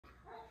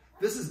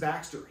This is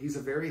Baxter. He's a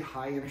very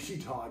high energy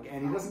dog,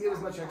 and he doesn't get as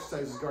much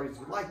exercise as guardians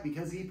would like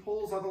because he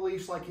pulls on the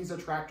leash like he's a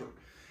tractor.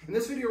 In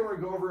this video, we're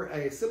going to go over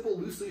a simple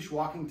loose leash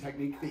walking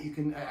technique that you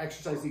can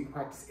exercise that you can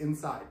practice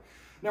inside.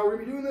 Now we're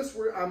going to be doing this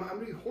where I'm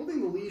going to be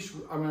holding the leash.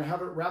 I'm going to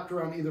have it wrapped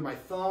around either my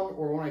thumb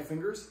or one of my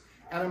fingers,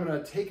 and I'm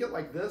going to take it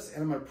like this,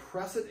 and I'm going to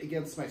press it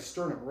against my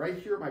sternum right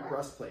here at my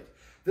breastplate.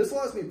 This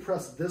allows me to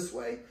press this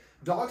way.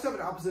 Dogs have an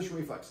opposition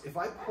reflex. If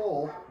I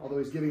pull, although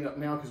he's giving it up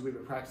now because we've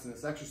been practicing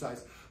this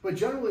exercise, but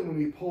generally when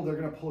we pull, they're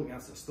going to pull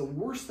against us. The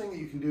worst thing that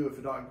you can do if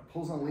a dog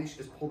pulls on a leash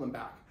is pull them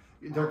back.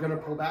 They're going to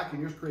pull back and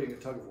you're just creating a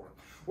tug of war.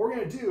 What we're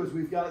going to do is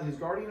we've got his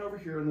guardian over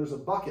here and there's a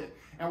bucket,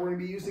 and we're going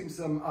to be using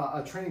some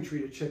a training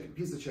treat,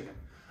 piece of chicken.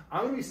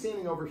 I'm going to be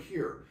standing over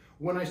here.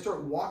 When I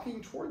start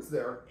walking towards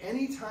there,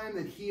 anytime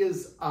that he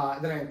is,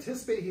 that I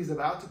anticipate he's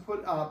about to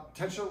put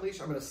tension on the leash,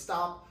 I'm going to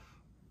stop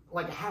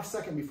like a half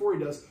second before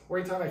he does, or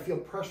anytime I feel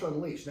pressure on the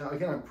leash. Now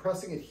again, I'm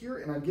pressing it here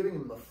and I'm giving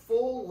him the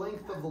full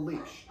length of the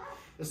leash.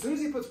 As soon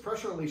as he puts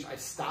pressure on the leash, I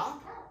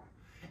stop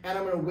and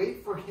I'm gonna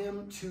wait for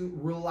him to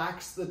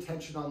relax the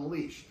tension on the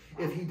leash.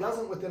 If he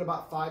doesn't within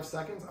about 5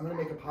 seconds, I'm gonna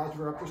make a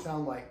positive eruptor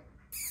sound like,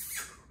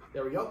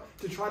 there we go,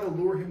 to try to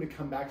lure him to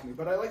come back to me.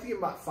 But I like to give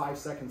him about 5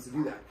 seconds to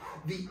do that.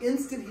 The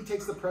instant he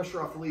takes the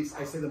pressure off the leash,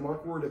 I say the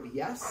mark word of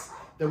yes.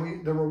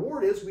 Then the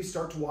reward is we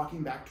start to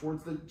walking back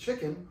towards the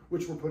chicken,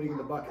 which we're putting in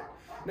the bucket.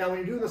 Now, when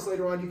you're doing this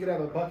later on, you could have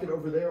a bucket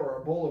over there or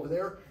a bowl over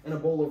there and a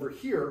bowl over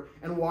here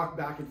and walk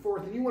back and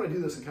forth. And you want to do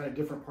this in kind of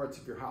different parts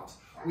of your house.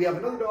 We have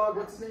another dog,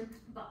 what's his name?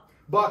 Buck.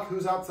 Buck,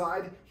 who's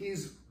outside.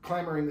 He's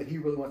clamoring that he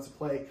really wants to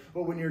play.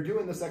 But when you're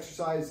doing this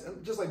exercise,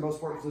 just like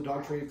most parts of the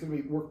dog training, it's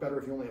going to work better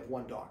if you only have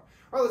one dog.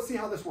 All right, let's see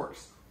how this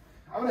works.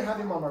 I'm going to have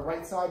him on my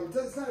right side.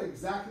 It's not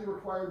exactly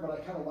required, but I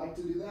kind of like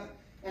to do that.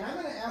 And I'm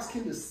going to ask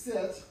him to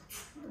sit,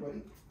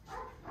 buddy,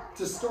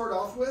 to start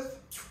off with.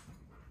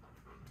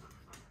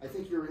 I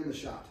think you're in the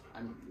shot.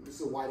 This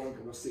is a wide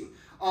angle, we'll see.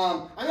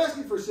 I'm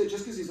asking for a sit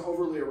just because he's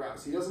overly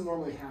aroused. He doesn't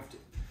normally have to.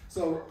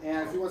 So,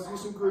 and if he wants to do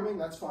some grooming,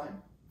 that's fine.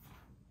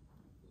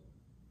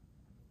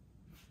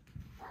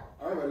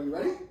 All right, buddy, you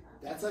ready?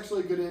 That's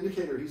actually a good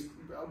indicator. He's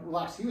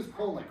relaxed. He was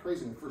pulling like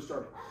crazy when we first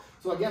started.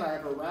 So again, I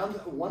have around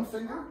one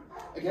finger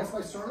against my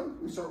sternum.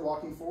 We start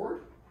walking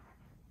forward.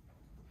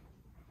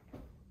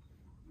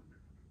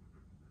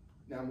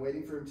 Now I'm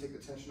waiting for him to take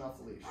the tension off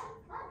the leash.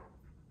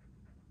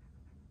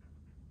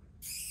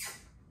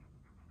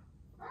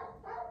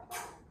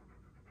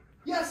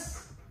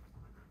 Yes!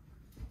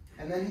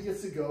 And then he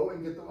gets to go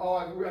and get the, oh,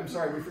 I'm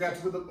sorry, we forgot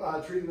to put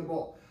the treat in the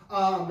bowl.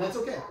 That's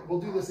okay, we'll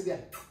do this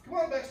again. Come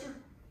on, Baxter.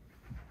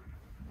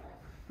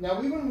 Now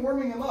we've been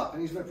warming him up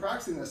and he's been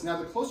practicing this. Now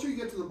the closer you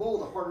get to the bowl,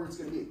 the harder it's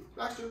gonna be.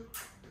 Baxter,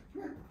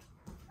 come here,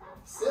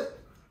 sit.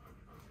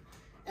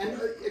 And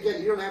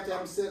again, you don't have to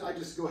have him sit, I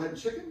just go ahead and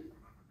chicken.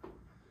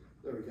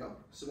 There we go.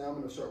 So now I'm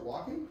gonna start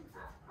walking.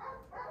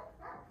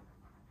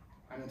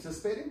 I'm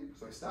anticipating,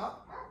 so I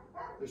stop.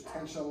 There's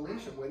tension on the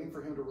leash. I'm waiting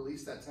for him to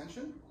release that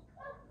tension.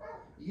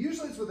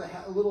 Usually it's with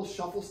a little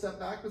shuffle step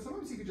back, but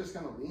sometimes you could just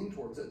kind of lean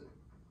towards it.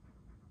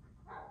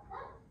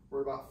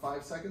 We're about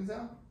 5 seconds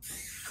now.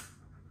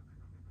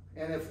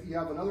 And if you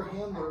have another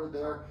handler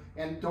there,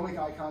 and don't make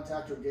eye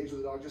contact or engage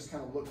with the dog, just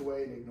kind of look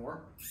away and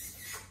ignore.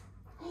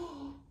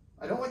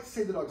 I don't like to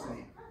say the dog's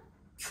name.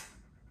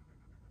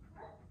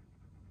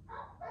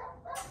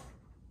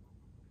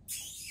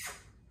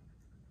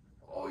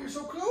 Oh, you're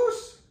so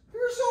close.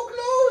 You're so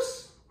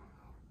close.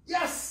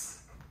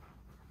 Yes!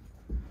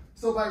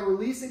 So by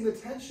releasing the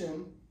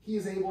tension, he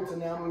is able to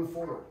now move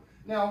forward.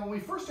 Now, when we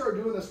first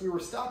started doing this, we were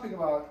stopping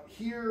about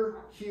here,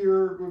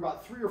 here, we were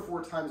about 3 or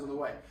 4 times on the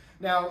way.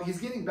 Now, he's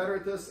getting better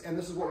at this, and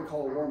this is what we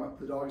call a warm-up.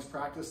 The dog is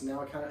practiced, and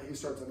now he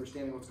starts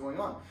understanding what's going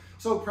on.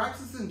 So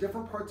practice in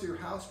different parts of your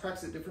house,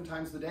 practice at different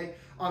times of the day.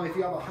 If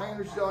you have a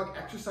high-energy dog,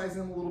 exercising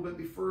them a little bit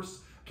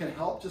first can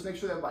help. Just make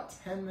sure they have about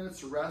 10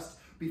 minutes to rest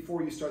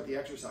before you start the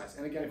exercise.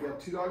 And again, if you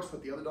have 2 dogs,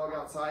 put the other dog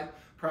outside.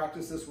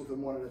 Practice this with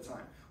them one at a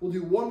time. We'll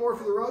do one more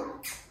for the road.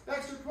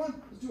 Baxter, come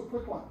on, let's do a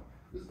quick one.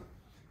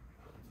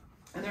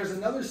 And there's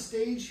another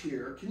stage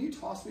here. Can you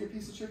toss me a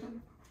piece of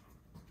chicken?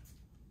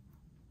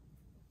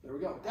 There we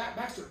go.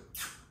 Baxter,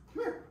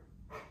 come here.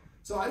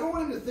 So I don't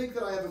want him to think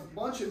that I have a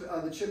bunch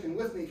of the chicken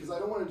with me because I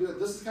don't want to do it.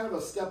 This is kind of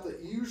a step that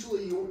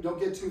usually you don't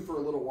get to for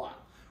a little while.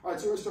 All right,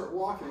 so we're going to start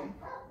walking.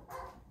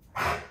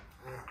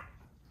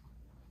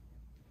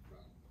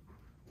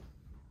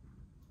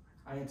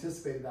 I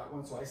anticipated that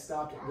one, so I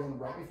stopped again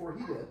right before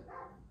he did.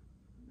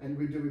 And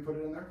did we put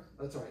it in there?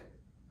 That's all right.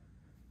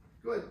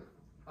 Good.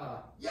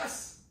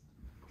 Yes!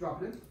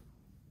 Drop it in.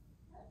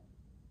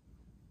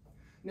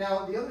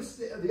 Now, the other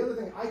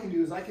thing I can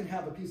do is I can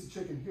have a piece of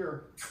chicken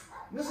here.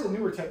 And this is a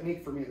newer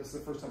technique for me. This is the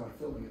first time I'm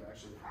filming it,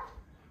 actually.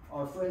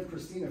 Our friend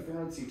Christina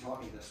Ferenczi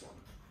taught me this one.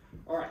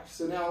 All right,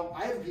 so now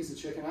I have a piece of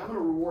chicken. I'm going to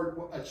reward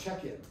a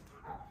check-in.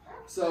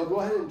 So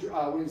go ahead and,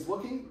 when he's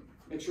looking,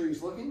 make sure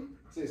he's looking.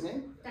 Say his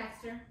name.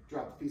 Baxter.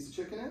 Drop the piece of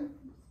chicken in.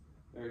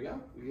 There you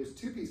go. We used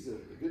 2 pieces of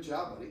it. Good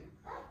job, buddy.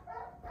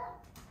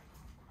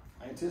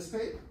 I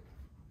anticipate.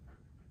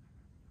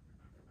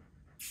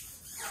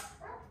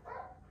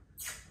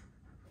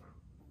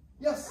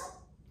 Yes.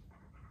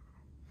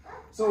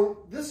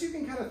 So this you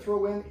can kind of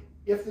throw in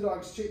if the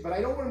dog's chicken, but I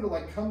don't want him to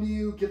like come to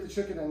you, get the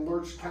chicken, and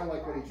lurch, kind of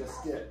like what he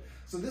just did.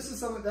 So this is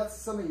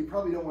something you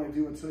probably don't want to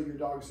do until your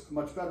dog's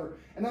much better.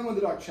 And then when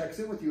the dog checks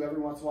in with you every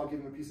once in a while,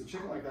 giving him a piece of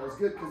chicken like that is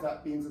good, because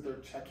that means that they're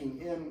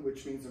checking in,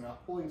 which means they're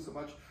not pulling so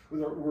much.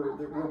 We're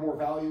more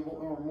valuable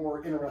or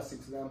more interesting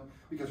to them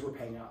because we're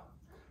paying out.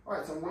 All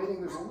right, so I'm waiting.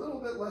 There's a little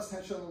bit less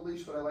tension on the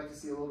leash, but I like to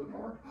see a little bit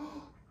more.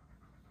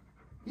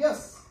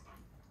 Yes.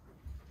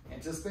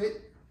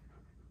 Anticipate.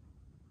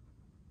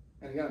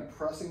 And again, I'm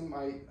pressing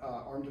my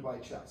arm to my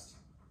chest.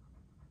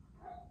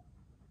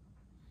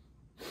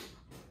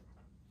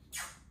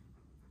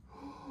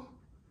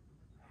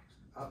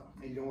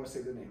 And you don't want to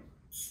say their name.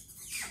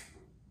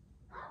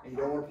 And you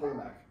don't want to pull them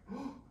back.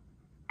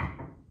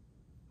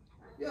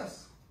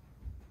 Yes.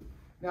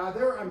 Now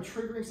there, I'm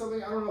triggering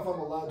something. I don't know if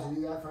I'm allowed to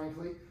do that,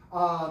 frankly.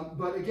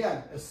 But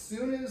again, as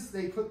soon as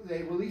they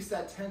release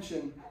that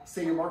tension,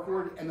 say your mark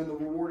word, and then the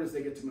reward is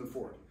they get to move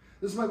forward.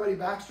 This is my buddy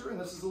Baxter, and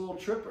this is a little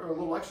trip or a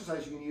little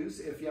exercise you can use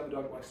if you have a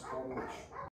dog that likes to pull on the leash.